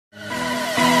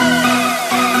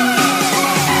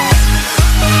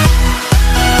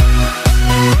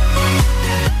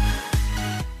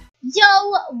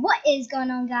is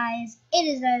going on, guys? It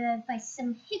is Lolo by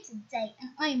some hits today, and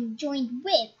I am joined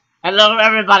with. Hello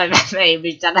everybody, my name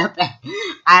is Jonathan,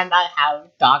 and I have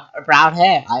dark brown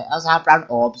hair. I also have brown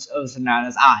orbs, also known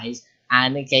as eyes.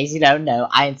 And in case you don't know,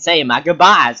 I ain't saying my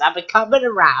goodbyes. I've been coming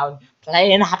around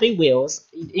playing Happy Wheels.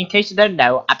 In case you don't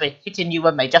know, I've been hitting you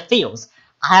with major feels.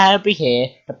 I'll be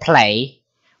here to play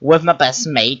with my best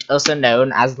mate, also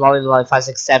known as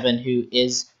Lolly567, who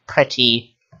is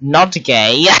pretty not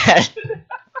gay.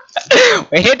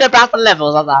 We're here to about the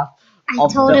levels of that. I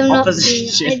told him not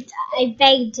to. I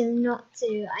begged him not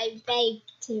to. I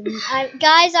begged him.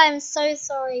 Guys, I'm so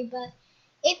sorry, but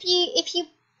if you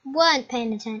weren't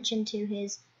paying attention to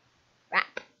his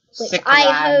rap, which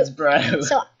I hope I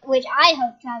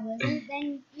wasn't,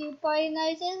 then you probably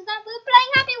noticed that we're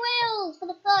playing Happy Wheels for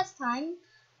the first time.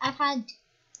 I've had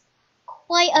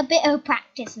quite a bit of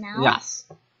practice now. Yes.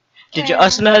 Did you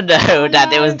also know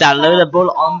that it was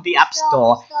downloadable on the App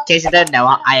Store? In case you don't know,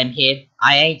 I am here.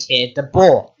 I ain't here to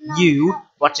bore you.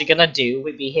 What you gonna do?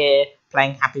 We'll be here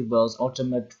playing Happy Wheels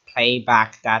Ultimate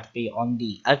Playback that be on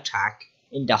the attack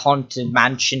in the Haunted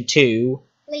Mansion 2.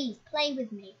 Please play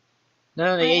with me.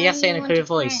 No, you have to say in a creepy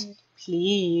voice.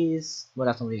 Please. Well,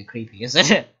 that's not really creepy, is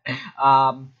it?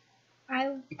 I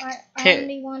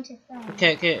only want a friend.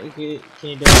 Can you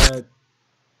do a?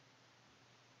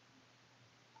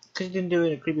 Cause you didn't do it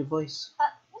in a creepy voice.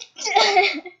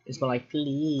 It's more like,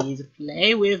 please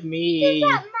play with me.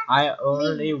 I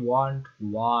only want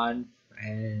one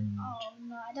friend. Oh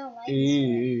no, I don't like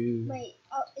this. Wait,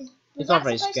 it's not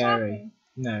very scary.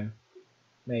 No,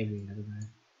 maybe I don't know.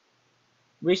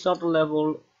 Restart the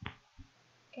level.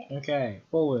 Okay,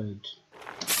 forward.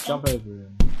 Jump over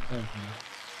him. Okay.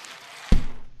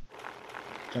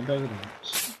 Jump over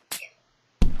that.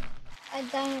 I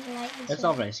don't like this. It's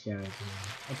not very scary.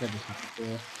 I've played this map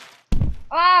before.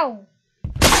 Ow!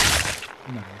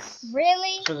 Nice.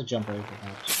 Really? Try to jump over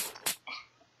that.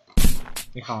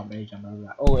 You can't really jump over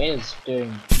that. Oh, it is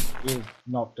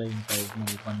not doing very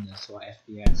many wonders or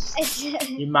FPS.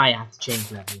 You might have to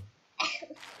change level.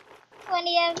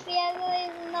 20 FPS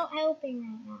is not helping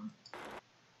right now.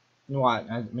 What?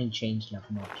 I mean change level,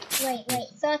 not. Wait,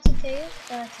 32,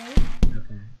 30.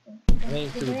 Okay. I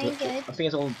think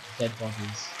it's all dead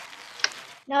bodies.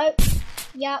 Nope.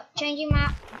 Yup, changing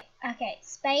map. Okay,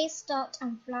 space, dot,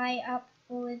 and fly up,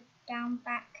 forward, down,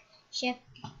 back, shift,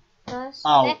 first,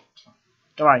 left.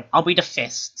 Alright, I'll be the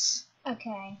fists.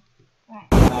 Okay. Right.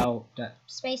 Oh,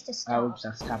 space to start. Oops,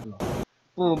 that's capital.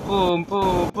 Boom, boom,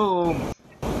 boom, boom.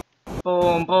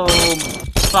 Boom, boom.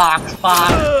 Sparks,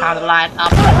 count the light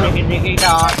up, diggy, diggy,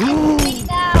 down. Sit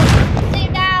down,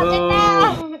 sit down, sit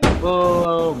down.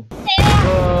 Boom.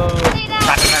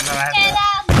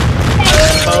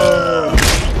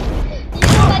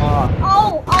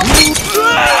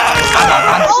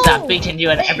 I'm beating you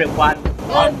and everyone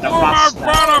on the roster.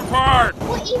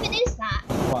 What even is that?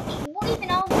 What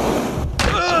even are we?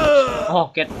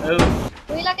 Oh, get moved.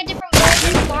 Are we like a different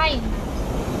version of flying?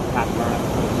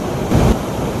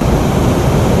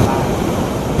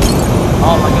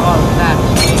 Oh my god, look at that.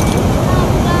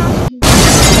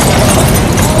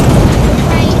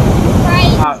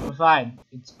 We're fine.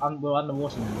 We're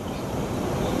underwater now.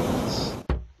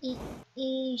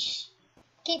 Eesh.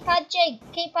 Keep punching,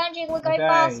 we're going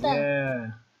faster.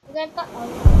 Yeah. We're going faster.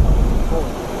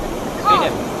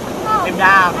 Him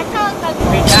down. I can't go.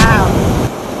 Him down.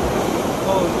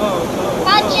 Go.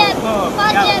 Punch him.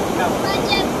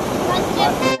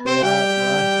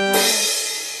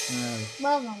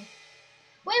 Well done.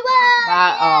 We won!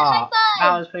 High five!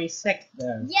 That was pretty sick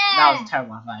though. Yeah. That was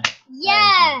terrible high five.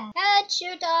 Yeah. Head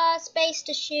shooter, space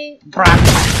to shoot.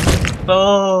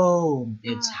 Boom!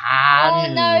 It's hard.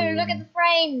 Oh no, look at the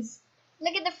frames.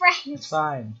 It's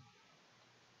fine.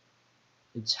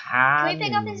 It's hard. Can we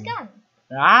pick up his gun?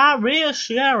 Real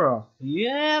sheriff.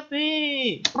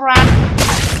 Yippee!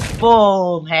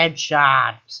 Boom!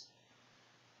 Headshot.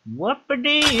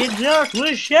 Whoopity, just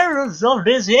with sheriffs of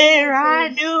this here I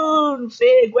do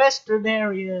big western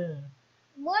area.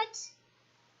 What?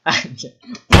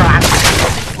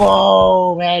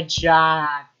 Boom!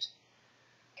 Headshot.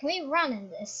 Can we run in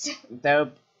this?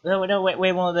 No,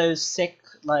 wait, one of those sick,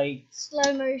 like...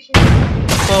 slow motion.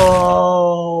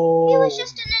 Oh! He was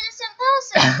just an innocent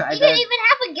person. He didn't even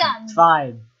have a gun. It's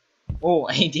fine. Oh,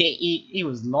 he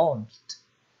was launched.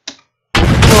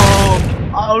 Boom!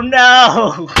 Oh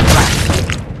no!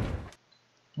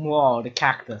 Whoa, the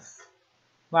cactus.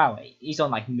 Wow, he's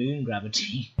on like moon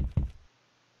gravity.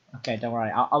 Okay, don't worry,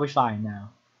 I'll be fine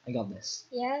now. I got this.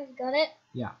 Yeah, you got it?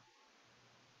 Yeah.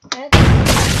 Good.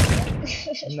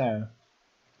 No.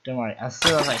 Don't worry, as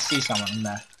soon as I see someone in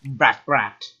there. Brat.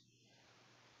 Alright,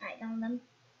 sight on them.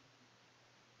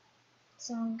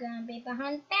 So I'm gonna be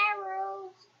behind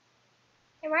barrels.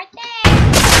 They're right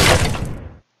there.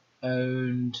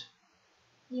 And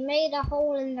You made a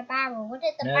hole in the barrel. What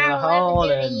did the there's a barrel hole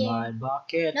ever do to in you? my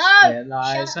bucket. No! There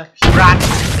lies Shut a rat.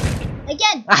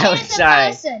 Again, Oh, there's a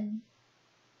sorry. person.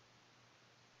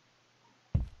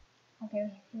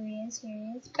 Okay, here he is, here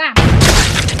he is. Bam!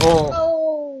 Oh,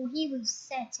 Oh, he was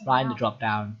setting right in the up. drop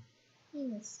down. He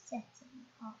was setting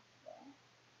up there.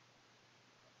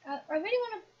 I really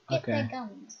want to get Okay. their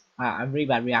guns. I'm really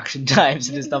bad reaction times,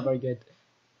 and it's not very good.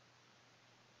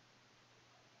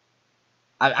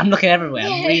 I'm looking everywhere.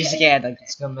 I'm really scared I'm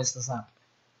just gonna mess this up.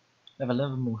 We have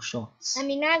 11 more shots. I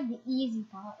mean, that's the easy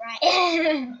part,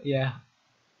 right? Yeah.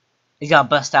 He's gotta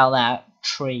bust out that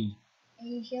tree. Are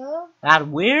you sure? That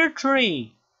weird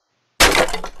tree.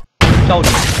 Told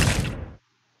you.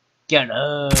 Get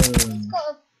It's him. got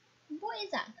a... What is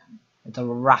that gun? It's a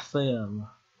rifle.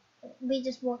 We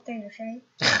just walked through the tree.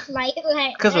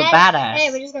 Because we're hey, badass. Hey,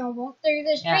 we're just gonna walk through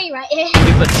this Yeah. tree right here.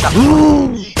 You put shot.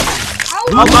 Oh,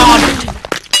 Oh god!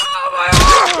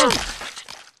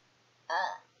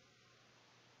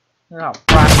 Oh,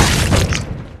 crap.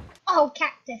 oh,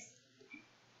 cactus.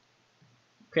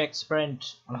 Quick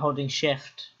sprint. I'm holding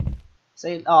shift.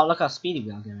 See, oh, look how speedy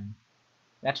we are going.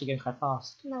 We're actually going quite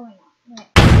fast. No, we're not.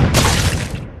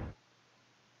 Wait.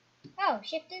 Oh,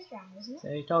 shift is round, isn't it?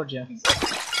 See, I told you. Is it?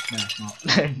 No, it's not.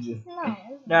 No, isn't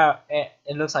it? No, it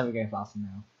looks like we're going faster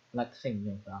now. I like the thing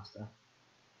going faster.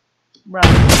 Right.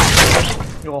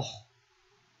 Oh.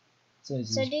 So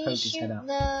So do you shoot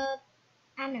the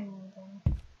animal then?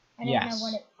 I don't Yes. know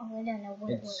what it. Oh, I don't know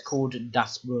what it was. It's called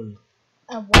Das Bull.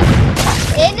 A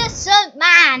what? Innocent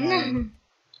man.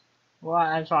 Well,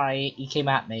 I'm sorry, he came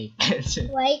at me.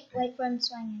 Wait for him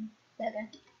swinging. There.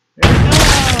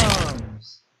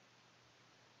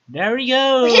 There he goes! There he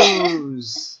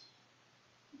goes!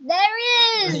 There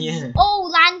he is. Yeah.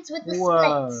 Oh, lands with the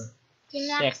Whoa! splits. Give me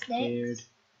that Sick, stick. dude.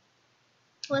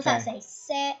 What's that say?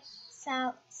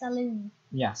 Saloon.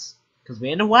 Yes, because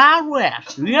we're in the Wild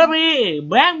West. Yummy!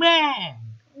 Bang bang!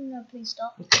 No, please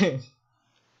stop. Here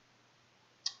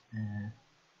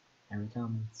he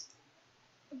comes.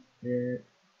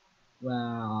 Well,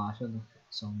 I shouldn't have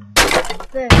picked someone.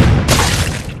 Boom.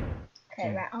 Okay,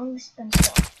 right. I'm just gonna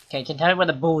stop. Okay, can you tell me where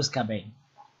the bull's coming?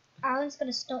 I'm just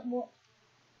gonna stop. What?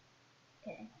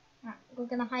 Okay. Right, we're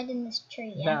gonna hide in this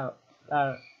tree. Yeah.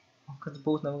 No, because the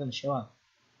bull's never going to show up.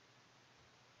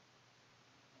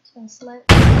 Just gonna slow.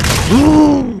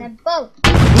 Then boom.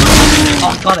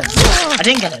 Oh, I got him! I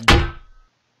didn't get him!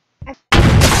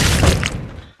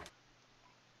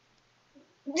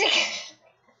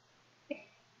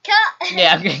 Cut.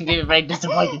 Yeah, I'm going to give a very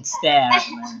disappointed stare at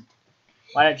him.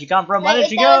 Where did you come from? Where Like,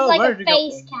 did you if there go? was, like, Where a did you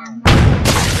face go? cam,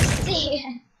 I could see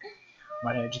it.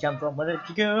 Where did you come from? Where did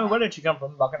you go? Where did you come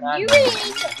from? Bucket man? You really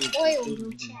need to oil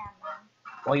your chair, man.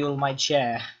 Oil my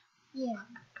chair. Yeah.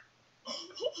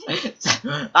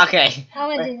 Okay. I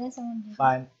wanna do this. I wanna do this.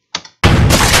 Fine.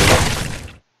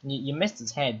 You missed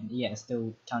his head. Yeah,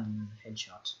 still counting as a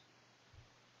headshot.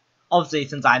 Obviously,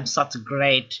 since I'm such a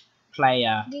great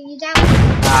player, Do you doubt me?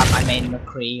 I made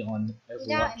McCree on You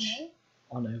doubt Overwatch. me?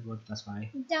 On Overwatch, that's why.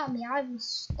 You doubt me? I will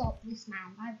stop this man.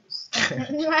 I will stop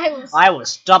him. I will. I will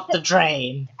stop the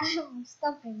train. I will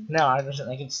stop him. No, I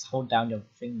can just hold down your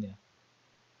finger.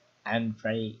 And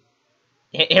pray.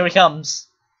 Here he comes.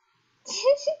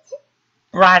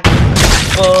 Brad.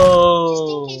 Just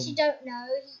Oh. in case you don't know,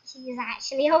 he is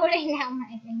actually holding down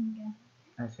my finger.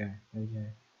 Okay.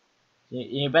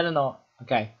 You better not.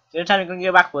 Okay. So every time you're gonna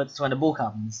go backwards when the ball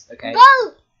comes. Okay.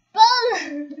 Boom!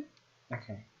 Boom!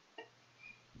 Okay.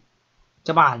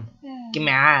 Come on. Come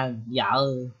on.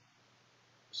 Yeah.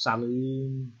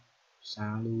 Saloon.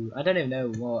 I don't even know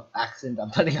what accent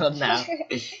I'm putting on now.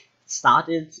 It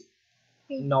started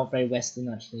not very Western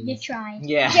actually. You tried.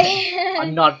 Yeah.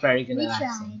 I'm not very good We at tried.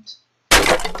 accent.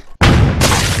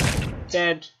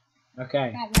 Dead.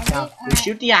 Okay. Right, ready? Now, you Alright.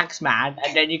 shoot the axe man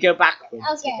and then you go backwards.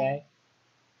 Okay. Okay.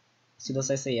 As soon as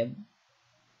I see him.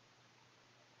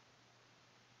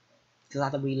 Because I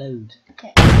have to reload.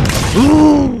 Okay.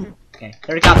 Okay,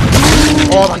 here he comes.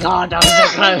 Oh my god, that was so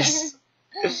close.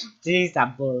 Jeez,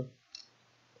 that bull.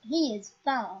 He is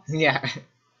fast. Yeah.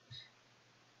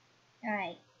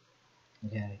 Alright.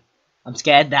 Okay. I'm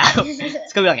scared now.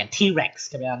 It's gonna be like a T-Rex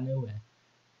coming out of nowhere.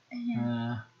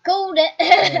 Called it.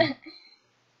 Yeah.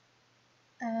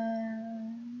 Uh,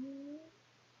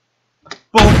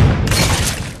 Boom.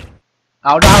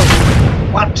 Oh no.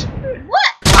 What?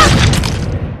 what?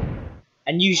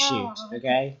 And you shoot, Oh.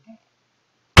 okay?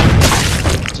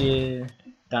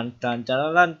 Dun dun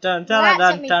dun dun dun Well, that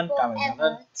dun took me dun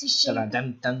forever to shoot. dun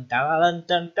dun dun dun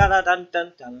dun dun dun dun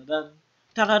dun dun.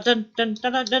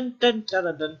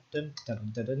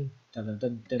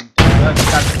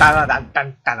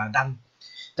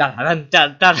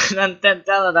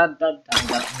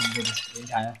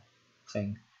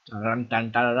 Thing.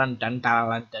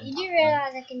 You do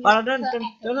realise I can just put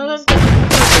epic music.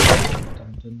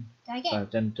 Do I get it?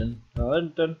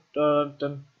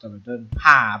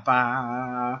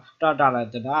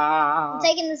 I'm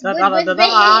taking this wood with me.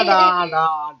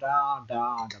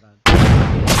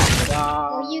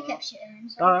 Well, you kept shooting him,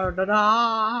 so he's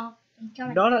coming.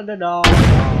 Coming.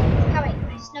 I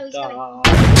just know he's coming.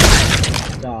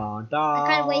 I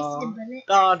kind of wasted a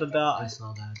bullet. I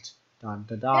saw that. Get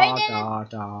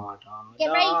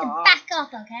ready to back up,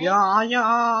 okay? Yeah.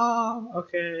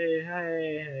 Okay.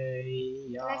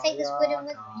 Hey. Can I take this wooden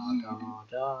with me?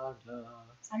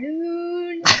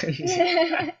 Saloon.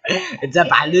 It's a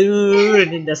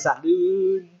balloon in the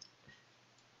saloon.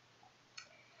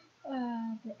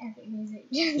 The epic music.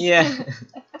 Yeah.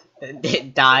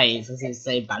 It dies as you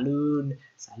say balloon,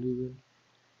 saloon.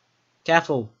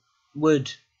 Careful.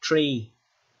 Wood, tree,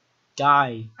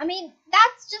 die. I mean,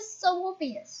 that's just so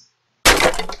obvious.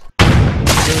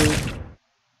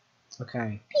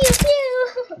 Okay. Pew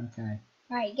pew. Okay.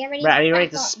 Right, get ready. Are you ready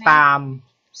to back up now. spam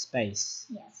space?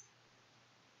 Yes.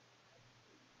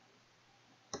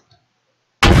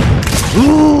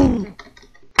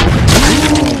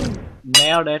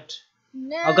 Nailed it.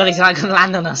 No. Oh god, he's not gonna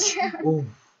land on us. Ooh.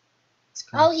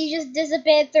 Oh, he just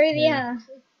disappeared through the Yeah. earth.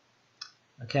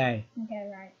 Okay.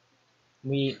 Okay, right.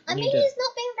 We I need mean, to... he's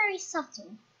not being very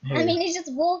subtle. Who? I mean, he's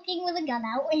just walking with a gun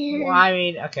out. Well, I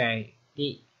mean, okay.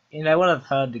 I would have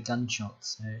heard the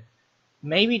gunshots, so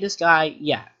maybe this guy,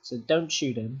 yeah. So don't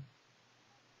shoot him.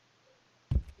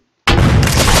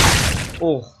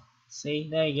 Oh, see,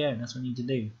 there you go. That's what you need to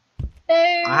do.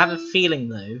 Boom. I have a feeling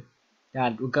though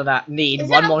that we're gonna need Is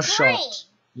one that a more brain? shot.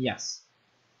 Yes.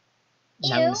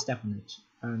 Ew. No, it's definitely.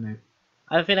 I don't know.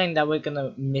 I have a feeling that we're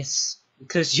gonna miss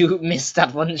because you missed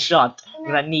that one shot. We're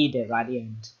gonna need it right at the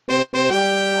end.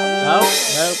 No,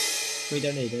 we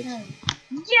don't need it. No.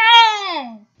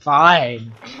 Yeah!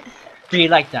 Fine. Be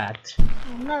like that.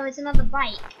 Oh no, it's another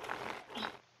bike.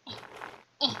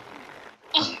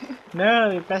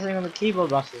 No, you're pressing on the keyboard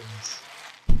buttons.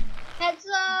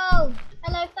 Pencil!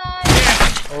 Hello, phone!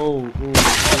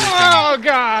 Oh,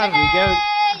 God! we go.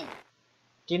 Hey!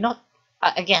 Do you not?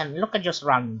 Again, look at your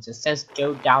surroundings. It says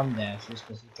go down there. So you're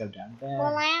supposed to go down there.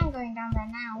 Well, I am going down there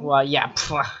now. Well, yeah.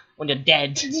 When you're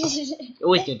dead, you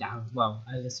always go down. Well,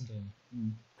 I listen to him.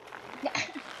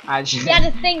 Actually, You had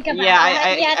to think about yeah,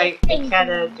 it. You had to I think kind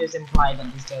about of just implied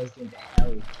that this guy's going to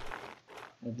hell.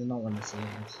 I do not want to say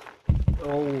that.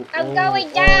 Oh, I'm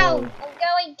going down! I'm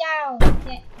going down!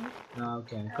 Yeah. Oh,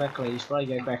 okay, quickly. You should probably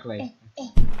go quickly. There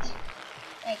you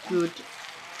go. Good.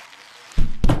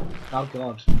 Oh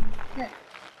god.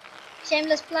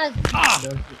 Shameless plug.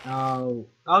 Oh,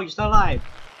 you're still alive.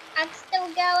 I'm still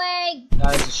going!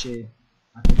 That is a shoe.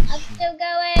 I think it's a I'm shoe. still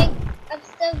going! I'm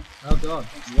still Oh god.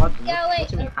 What's going.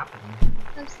 even happening?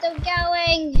 I'm still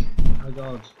going! Oh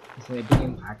god. It's a big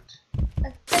impact.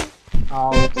 I'm still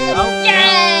Oh,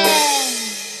 Yeah!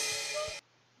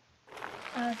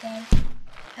 Okay.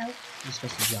 Oh, You're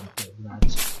supposed to jump over that.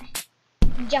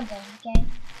 I'm jumping, okay? Okay.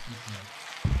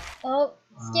 Oh,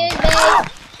 excuse me!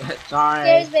 Sorry.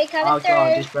 Excuse me, coming Oh through!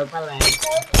 god, just broke my leg.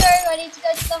 Coming through, I need to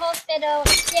go to the hospital!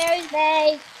 Excuse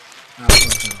me! Oh,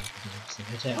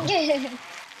 okay.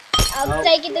 I'm Oh.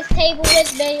 taking this table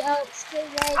with me! Oh, excuse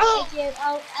me, Oh. thank you!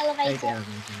 Oh, Take the elevator!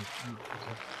 elevator.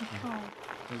 Oh, okay.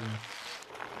 Oh. Okay.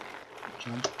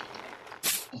 Jump.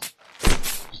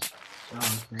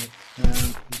 Oh, great.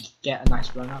 Get a nice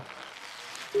run up.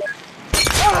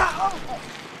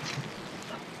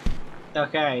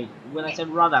 Okay, when I said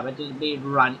run up, I didn't mean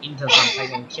run into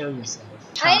something and kill yourself.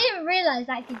 I didn't realise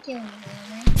that could kill me,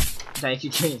 man. So if you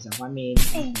kill yourself, I mean, I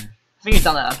think you've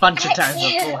done that a bunch of times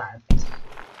beforehand.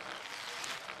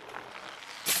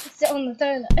 Sit on the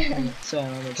toilet. So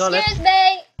on the toilet. Excuse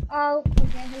me! Oh,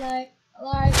 okay, hello.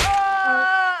 Hello.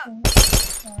 Oh,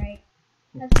 sorry.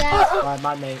 That's that. Right,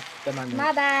 my mate. Don't mind me.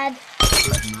 My bad.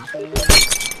 My bad.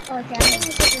 Okay, I think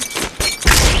we should just...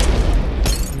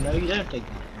 No, you don't take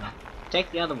that one. Take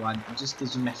the other one, just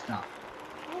because you messed up.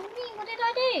 What do you mean? What did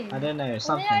I do? I don't know, What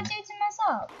something. did I do to mess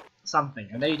up? Something.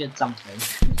 I know you did something.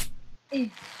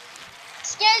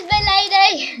 Excuse me,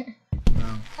 lady!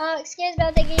 Well, Oh, excuse me,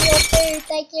 I'm taking your food.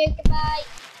 Thank you, goodbye.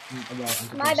 well,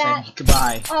 I'm My saying bad.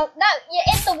 goodbye. Oh, no, you're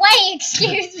in the way,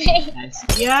 excuse me.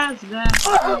 Yes, there.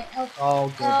 Oh, Oh,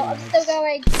 good. I'm still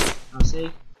going. I'll see.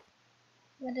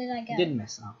 Where did I go? You didn't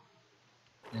mess up.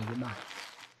 Then go back.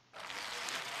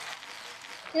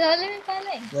 Did I lose my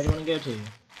legs? Where do you want to go to?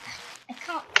 I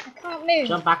can't move.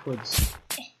 Jump backwards.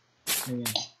 There you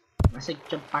go. I said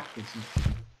jump backwards.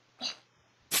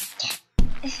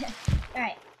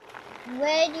 Right.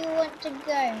 Where do you want to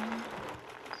go?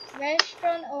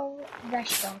 Restaurant or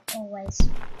restaurant? Always.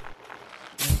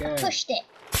 There you go. Pushed it.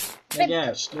 There you go.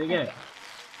 Pushed There it. you go. Okay.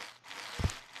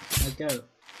 Let's go.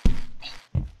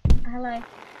 Hello.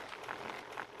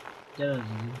 Dun,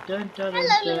 dun, dun, Hello,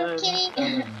 dun, little kitty.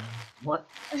 dun. What?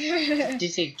 Did you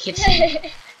say kitty?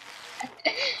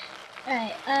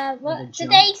 Right. Like a What jump.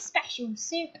 today's special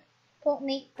soup, pork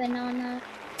meat, banana.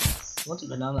 What's a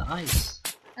banana ice?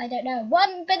 I don't know.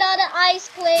 One banana ice,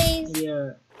 please.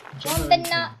 Yeah. One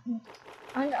banana.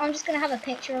 I'm just gonna have a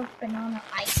picture of banana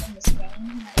ice on the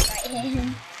screen, like right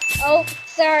here. Oh,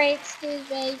 sorry. Excuse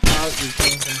me. Oh, you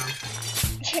changed the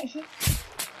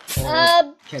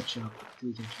mouth. Ketchup.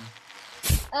 Do ketchup.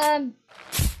 I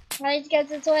need to go to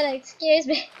the toilet. Excuse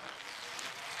me.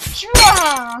 Sure.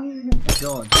 Oh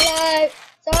God. Hello.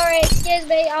 Sorry. Excuse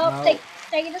me. I'll No. take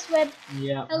you to swim.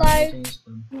 Yeah. Hello. I'm changed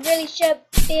them. You really should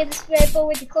be in the swimming pool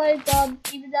with your clothes on,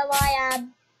 even though I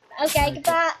am. Okay, Okay.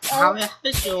 goodbye. How Oh,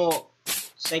 is your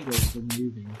segways been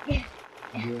moving? Yeah.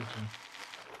 The water.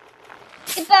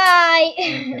 goodbye.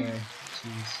 Okay.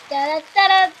 Jeez. Da da da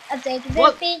da. I'm taking this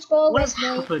What- beach ball What with has me.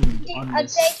 happened on I'm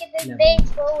this taking this level? beach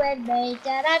ball with me.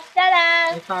 Da da da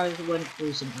da. If I went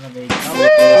through some elevator. I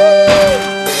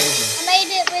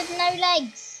made it with no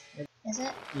legs. Is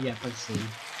it? Yeah, let's see.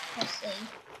 Let's see.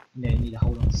 No, you need to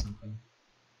hold on to something.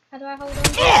 How do I hold on? I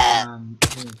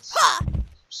think it's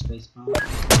space bar.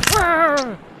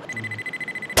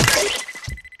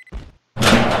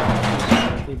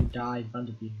 People die in front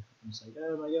of you. I'm just like,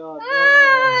 oh my God. No.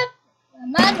 Ah!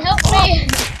 Man, help me!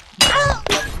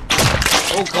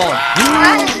 Oh God.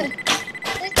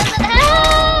 This doesn't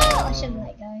help! I shouldn't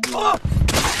let go.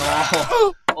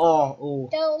 Oh.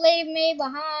 Don't leave me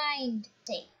behind.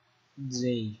 Z.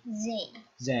 Z.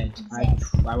 Z.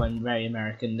 I went very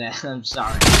American there. I'm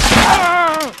sorry.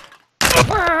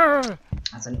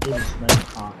 That's an English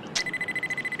card.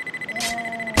 Go!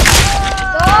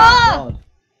 God.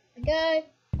 Go!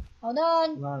 Hold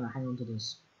on. Run, hang on to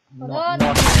this. Hold Not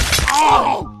on.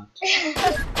 hard.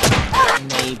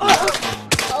 Maybe hard.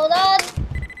 Hold on. I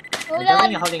Hold don't think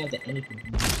on. you're holding onto anything.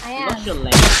 I You am. lost your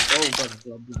leg. Oh God,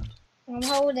 your blood. I'm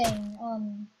holding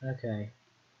on. Okay.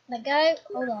 Let go.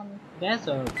 Hold on. There's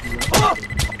a.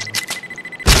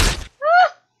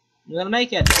 You're gonna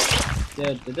make it.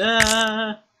 Da, da,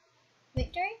 da.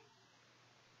 Victory?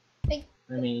 I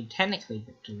mean, technically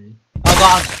victory. Oh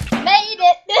God! Made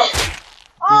it!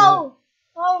 Oh!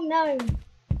 Oh no!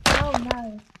 Oh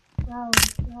no! Oh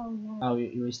no! Oh,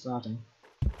 you're restarting.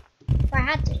 I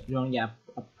had to. You don't get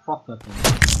a proper thing.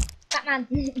 Batman!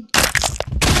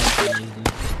 That's easy.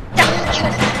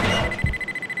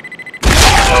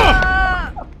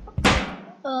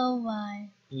 Oh my.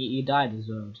 You died as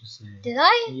well, just saying. Did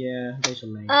I? Yeah, there's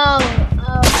your leg. Oh.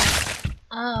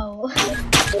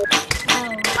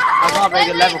 That's not a very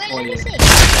good level for let me you. see. I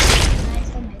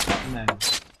still made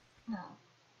it. No. Oh.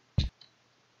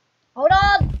 Hold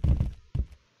on!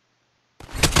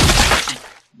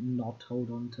 Not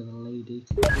hold on to the lady.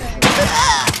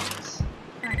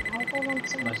 Alright, I'll hold on to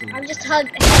something. I'm just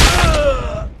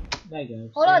There you go.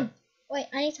 Hold See? on! Wait,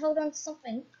 I need to hold on to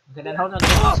something. Okay, then hold on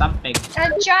to something.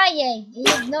 I'm trying!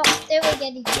 You're not doing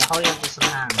anything. You're holding on to some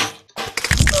hand.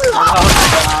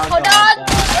 Hold on!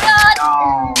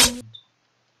 Oh.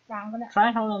 Right, I'm gonna. Try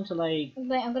and hold on to like.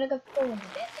 Wait, I'm gonna go forward a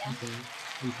bit, yeah. Okay.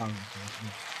 You hold on to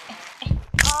it.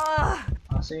 Ah!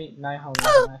 Oh, see, now hold on to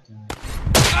that guy.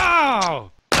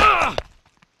 Ow!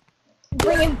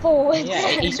 Bring him forward.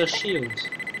 Yeah, he's a shield.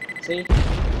 See?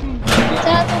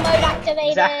 Turtle mode activated!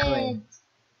 Exactly.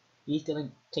 He's gonna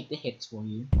take the hits for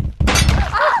you.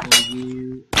 For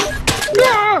you.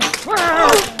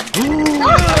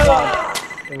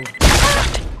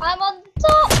 I'm on the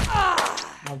top!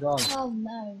 Oh God. Oh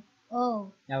no.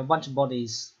 Oh. You have a bunch of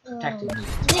bodies protecting you.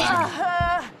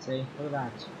 Yeah. See? Look at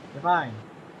that. You're fine.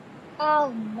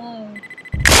 Oh no.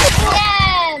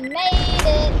 Yeah! Made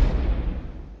it!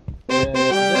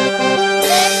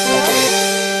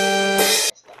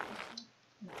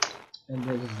 And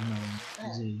this is known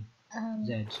Z.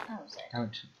 Z. Oh, sorry.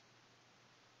 Don't.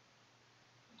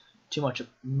 Too much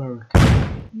America.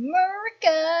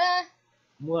 America!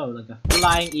 Whoa, like a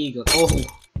flying eagle. Oh!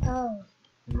 Oh.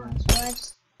 Right. So I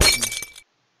just...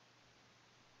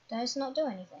 Did I just not do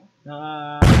anything?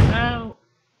 No.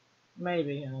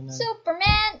 Maybe, I don't know.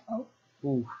 Superman! Oh.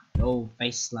 Ooh. Oh,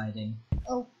 face sliding.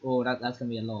 Oh. Oh, that's gonna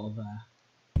be a lot of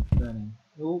burning.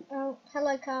 Oh, Oh,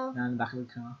 hello, Carl. now in the back of the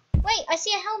car. Wait, I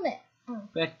see a helmet. Oh.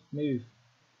 Quick, move.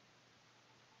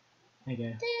 There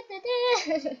you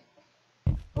go.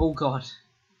 Oh god.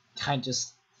 I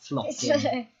just flopped in.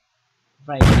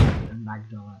 Very good and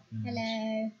ragdoll at the moment.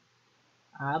 Hello.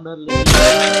 I believe.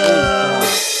 Oh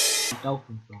god.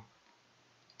 Dolphin flop.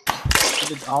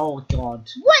 Oh god.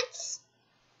 What? See,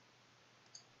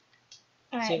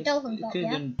 Alright, dolphin flop, could've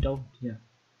yeah? been dolphin, yeah.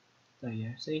 There you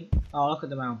go. See? Oh, look at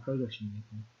the amount of progress you're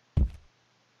making.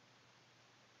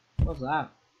 What's that?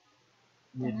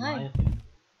 Weird Dunno. wire thing.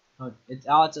 Oh,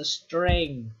 it's a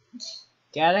string.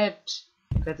 Get it?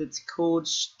 Because it's called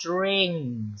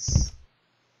strings.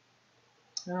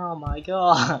 Oh my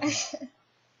god.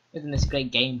 Isn't this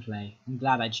great gameplay? I'm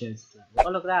glad I chose this level.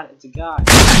 Oh look at that, it's a guy.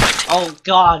 Oh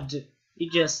god! He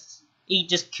just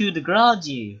coup de grace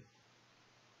you.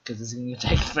 Because this is going to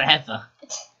take forever.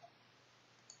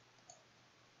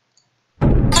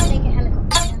 Take a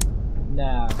helicopter.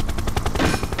 No.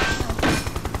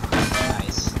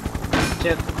 Nice.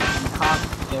 You can't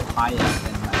go higher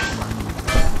than like 1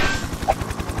 meter.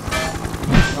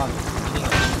 God, you think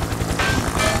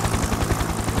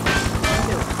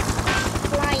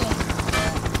Flying.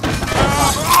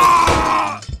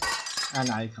 oh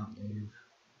no, you can't move.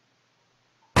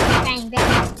 Bang,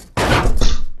 bang.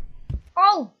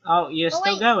 Oh! Oh, you're still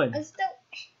wait, going. I'm still.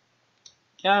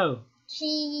 Go.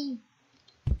 She.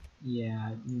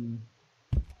 Yeah.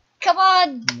 Come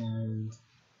on! No.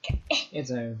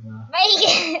 It's over.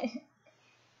 Wait!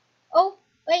 Oh,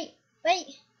 wait.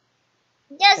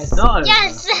 Yes! It's not over.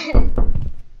 Yes!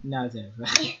 No, it's over.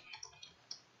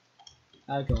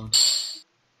 Oh god.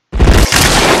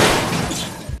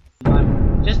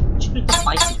 Just choose the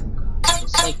bicycle guy, or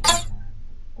cycle guy,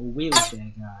 or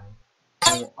wheelchair guy,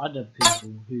 or other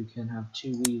people who can have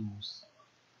 2 wheels.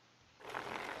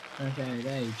 Okay,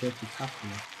 there you go to couple.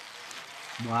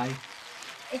 Why?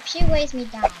 If she weighs me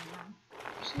down, man.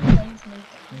 She weighs me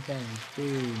down. Okay,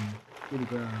 boom. To the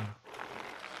ground.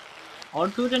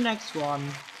 On to the next one.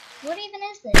 What even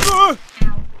is this? Ow.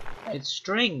 Wait. It's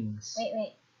strings.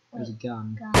 Wait. There's a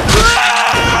gun. God.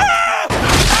 How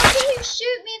can you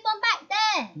shoot me if I'm back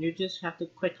there? You just have to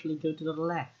quickly go to the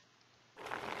left.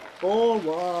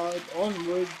 Forward,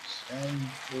 onwards, and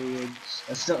forwards.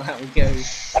 That's not how it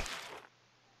goes.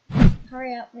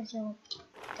 Hurry up with your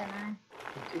gun.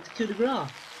 It's coup de grace.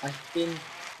 I've been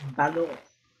ballot.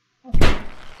 Okay.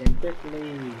 Then quickly.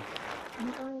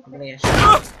 I'm going quick. Yes.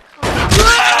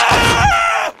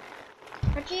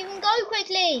 How'd you even go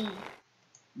quickly?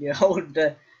 You hold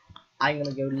the I'm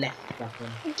gonna go left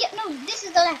button. No, this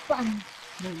is the left button.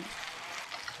 No.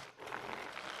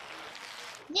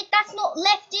 Yeah, that's not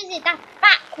left, is it? That's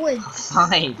backwards.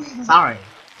 Fine. Sorry.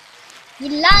 You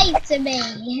lied to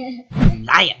me.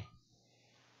 Liar.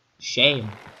 Shame.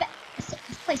 This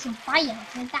place on fire.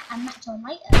 Is that a match or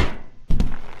lighter?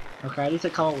 Okay, at least I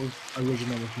come up with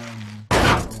original return.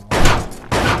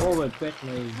 Forward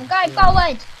quickly. I'm going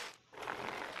forward.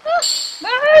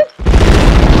 Move!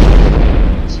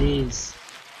 Jeez.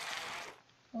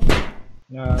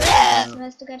 No. Am I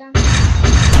supposed to go down?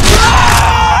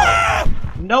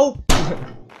 Nope.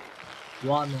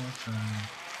 One more time.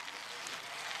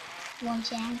 One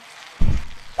chance.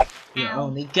 You Ow.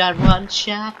 only got one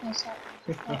shot. No, stop.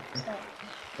 Stop.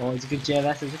 Oh, it's a good job.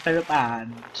 That's a favorite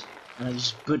band. And I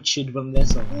just butchered one of their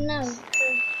songs. No,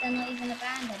 they're not even a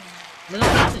band anymore. They're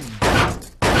not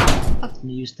band. That's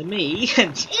news to me. Is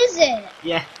it?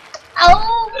 Yeah.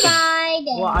 Oh my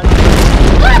god. What?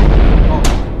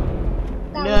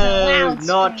 That was a No, loud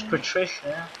not scream.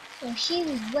 Patricia. Well, she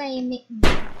was weighing me.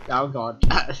 Oh god.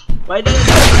 Wait, no.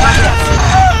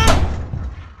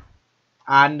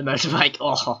 And the motorbike.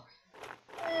 Oh.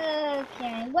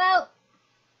 Okay, well,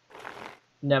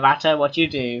 No matter what you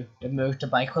do, the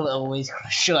motorbike will always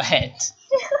crush your head.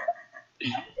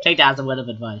 Take that as a word of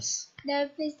advice. no,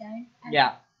 please don't.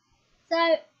 Yeah.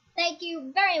 So, thank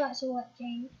you very much for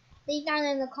watching. Leave down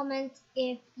in the comments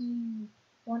if you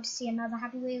want to see another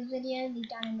Happy Wheels video. Leave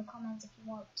down in the comments if you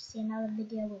want to see another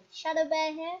video with Shadow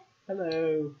Bear here.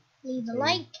 Hello. Leave a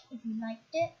like if you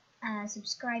liked it.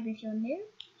 Subscribe if you're new.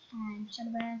 And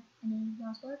Shadow Bear, any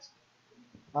last words?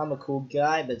 I'm a cool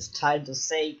guy, but it's time to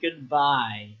say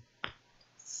goodbye.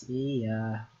 See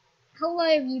ya. How long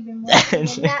have you been watching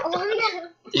in that one?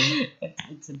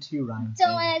 It's a 2 round Till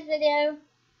thing. my next video.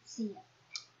 See ya.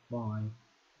 Bye.